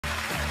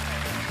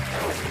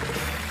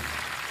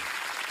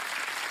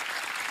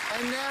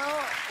And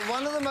now,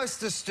 one of the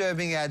most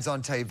disturbing ads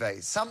on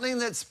TV. Something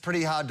that's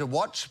pretty hard to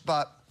watch,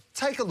 but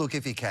take a look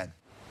if you can.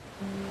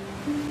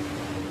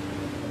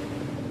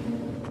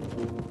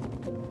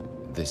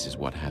 This is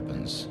what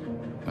happens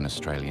when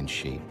Australian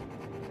sheep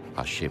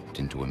are shipped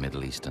into a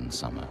Middle Eastern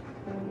summer.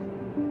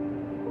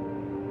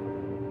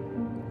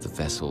 The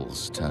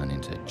vessels turn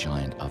into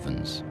giant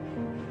ovens.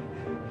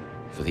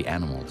 For the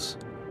animals,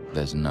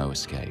 there's no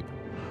escape.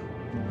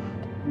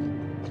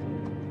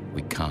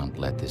 We can't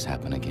let this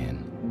happen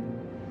again.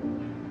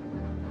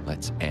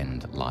 Let's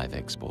end live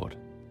export.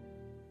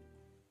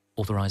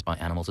 Authorised by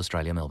Animals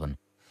Australia, Melbourne.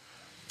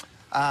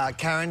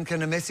 Karen,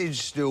 can a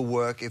message still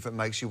work if it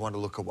makes you want to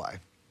look away?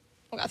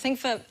 I think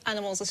for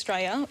Animals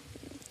Australia,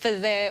 for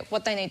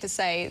what they need to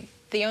say,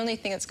 the only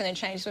thing that's going to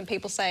change is when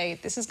people say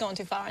this has gone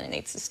too far and it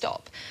needs to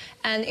stop.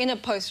 And in a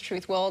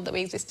post-truth world that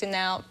we exist in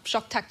now,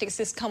 shock tactics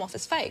just come off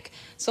as fake.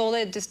 So all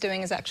they're just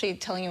doing is actually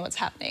telling you what's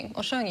happening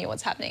or showing you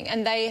what's happening.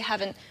 And they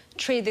haven't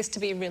treated this to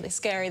be really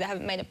scary. They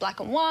haven't made it black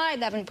and white.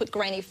 They haven't put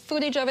grainy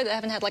footage of it. They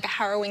haven't had like a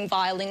harrowing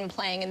violin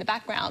playing in the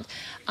background.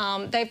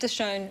 They've just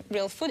shown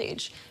real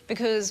footage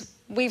because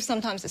we've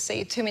sometimes just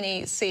seen too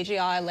many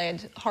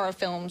CGI-led horror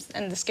films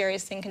and the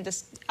scariest thing can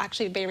just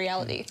actually be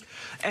reality.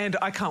 And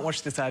I can't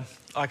watch this ad.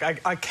 Like,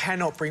 I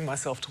cannot bring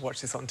myself to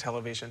watch this on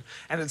television.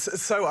 And it's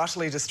so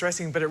utterly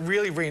distressing, but it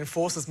really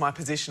reinforces my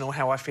position on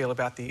how I feel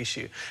about the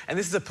issue. And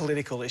this is a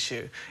political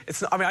issue.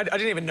 It's not, I mean, I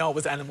didn't even know it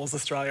was Animals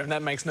Australia, and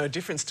that makes no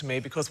difference to me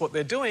because what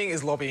they're doing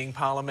is lobbying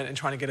Parliament and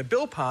trying to get a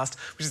bill passed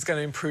which is going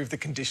to improve the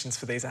conditions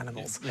for these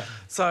animals. Yeah.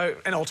 So,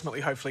 and ultimately,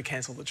 hopefully,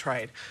 cancel the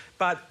trade.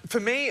 But for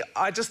me,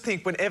 I just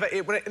think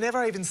whenever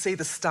I even see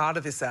the start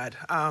of this ad,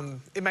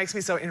 it makes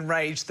me so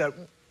enraged that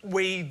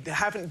we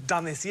haven't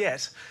done this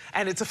yet.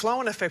 And it's a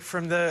flow-on effect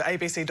from the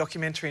ABC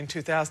documentary in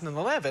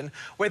 2011,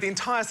 where the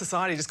entire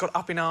society just got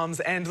up in arms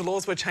and the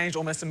laws were changed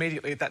almost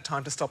immediately at that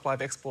time to stop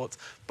live exports,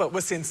 but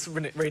were since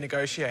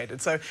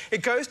renegotiated. So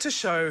it goes to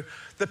show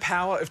the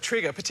power of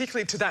trigger,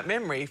 particularly to that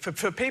memory,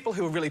 for people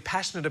who are really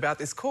passionate about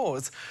this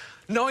cause.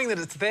 Knowing that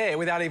it's there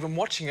without even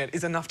watching it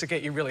is enough to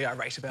get you really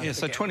irate about it. Yeah,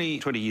 so 20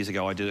 years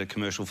ago I did a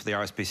commercial for the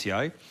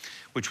RSPCA,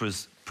 which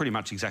was pretty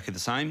much exactly the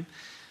same.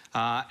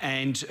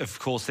 And, of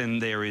course, then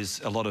there is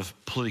a lot of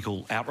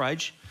political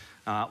outrage,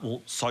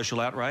 or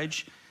social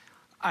outrage,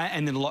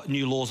 and then a lot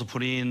new laws are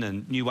put in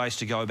and new ways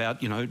to go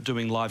about, you know,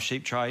 doing live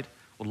sheep trade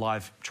or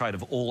live trade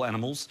of all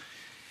animals.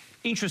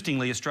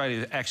 Interestingly,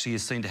 Australia actually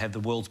is seen to have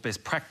the world's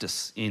best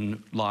practice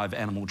in live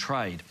animal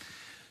trade.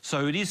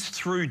 So it is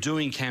through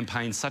doing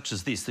campaigns such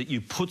as this that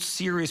you put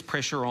serious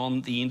pressure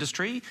on the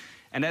industry,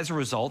 and as a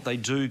result, they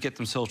do get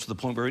themselves to the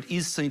point where it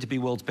is seen to be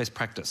world's best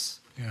practice.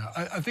 Yeah,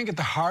 I think at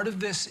the heart of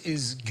this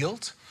is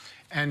guilt.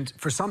 And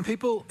for some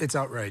people, it's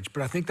outrage.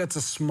 But I think that's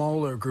a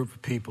smaller group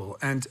of people.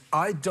 And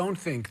I don't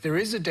think there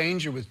is a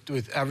danger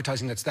with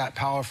advertising that's that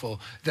powerful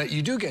that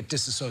you do get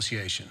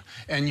disassociation.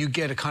 And you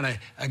get a kind of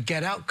a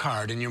get-out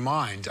card in your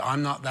mind.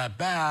 I'm not that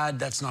bad.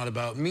 That's not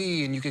about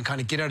me. And you can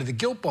kind of get out of the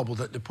guilt bubble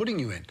that they're putting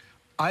you in.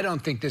 I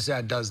don't think this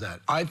ad does that.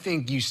 I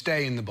think you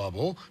stay in the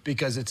bubble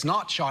because it's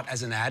not shot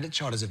as an ad, it's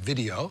shot as a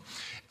video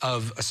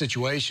of a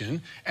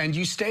situation, and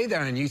you stay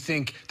there and you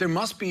think there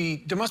must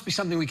be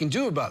something we can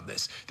do about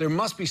this. There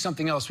must be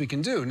something else we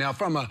can do. Now,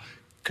 from a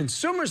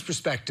consumer's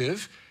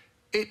perspective,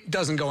 it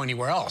doesn't go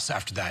anywhere else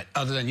after that,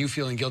 other than you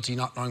feeling guilty,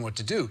 not knowing what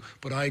to do.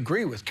 But I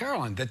agree with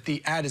Caroline that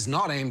the ad is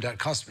not aimed at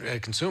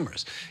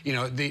consumers. You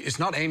know, it's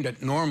not aimed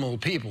at normal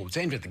people. It's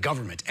aimed at the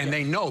government, and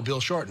they know Bill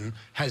Shorten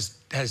has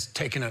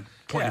taken a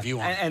point of view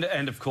on it.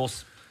 And of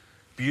course,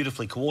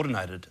 beautifully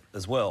coordinated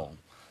as well.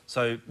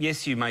 So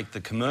yes, you make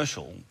the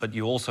commercial, but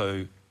you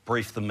also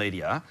brief the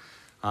media,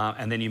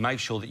 and then you make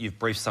sure that you've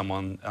briefed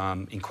someone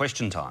in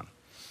question time.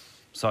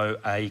 So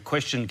a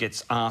question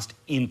gets asked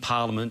in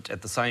Parliament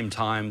at the same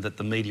time that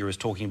the media is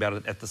talking about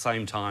it, at the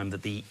same time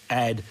that the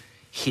ad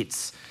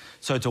hits.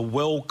 So it's a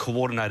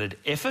well-coordinated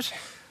effort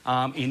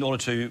in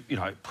order to, you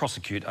know,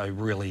 prosecute a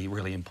really,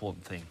 really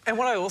important thing. And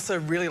what I also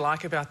really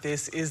like about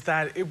this is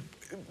that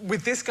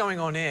with this going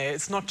on air,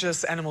 it's not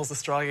just Animals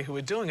Australia who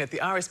are doing it. The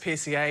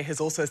RSPCA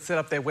has also set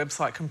up their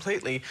website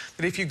completely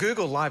that if you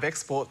Google live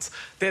exports,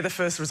 they're the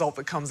first result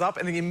that comes up,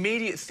 and the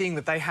immediate thing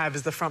that they have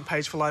as the front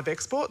page for live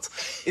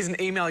exports is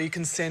an email you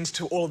can send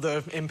to all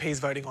the MPs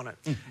voting on it.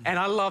 And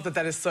I love that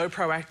that is so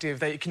proactive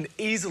that you can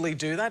easily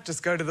do that.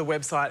 Just go to the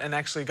website and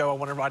actually go, I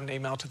want to write an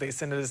email to these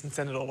senators and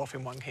send it all off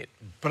in one hit.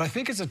 But I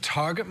think it's a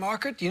target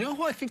market. You know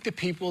who I think the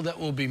people that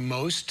will be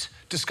most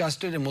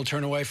disgusted and will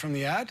turn away from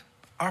the ad?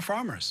 Are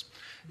farmers.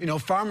 You know,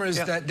 farmers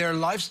that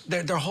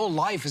their whole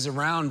life is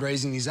around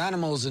raising these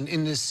animals and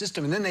in this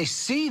system, and then they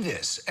see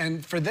this,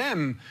 and for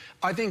them,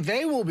 I think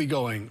they will be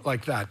going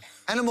like that.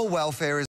 Animal welfare is